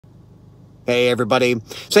Hey, everybody.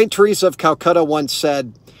 St. Teresa of Calcutta once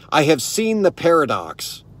said, "I have seen the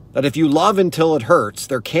paradox that if you love until it hurts,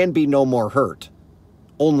 there can be no more hurt,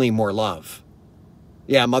 only more love."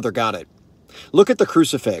 Yeah, Mother got it. Look at the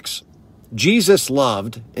crucifix. Jesus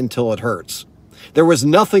loved until it hurts. There was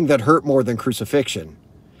nothing that hurt more than crucifixion.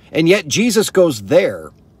 And yet Jesus goes there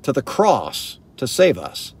to the cross to save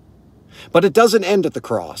us. But it doesn't end at the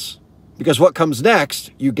cross, because what comes next,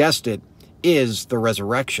 you guessed it, is the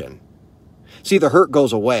resurrection. See, the hurt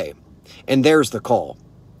goes away, and there's the call.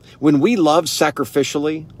 When we love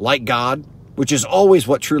sacrificially, like God, which is always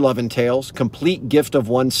what true love entails, complete gift of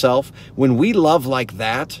oneself, when we love like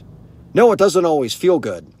that, no, it doesn't always feel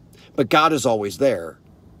good, but God is always there.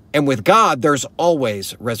 And with God, there's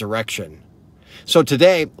always resurrection. So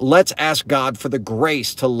today, let's ask God for the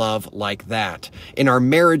grace to love like that, in our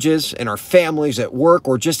marriages, in our families, at work,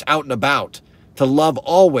 or just out and about, to love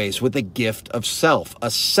always with the gift of self, a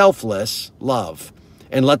selfless love.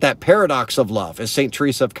 And let that paradox of love, as St.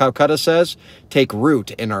 Teresa of Calcutta says, take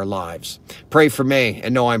root in our lives. Pray for me,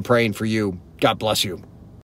 and know I'm praying for you. God bless you.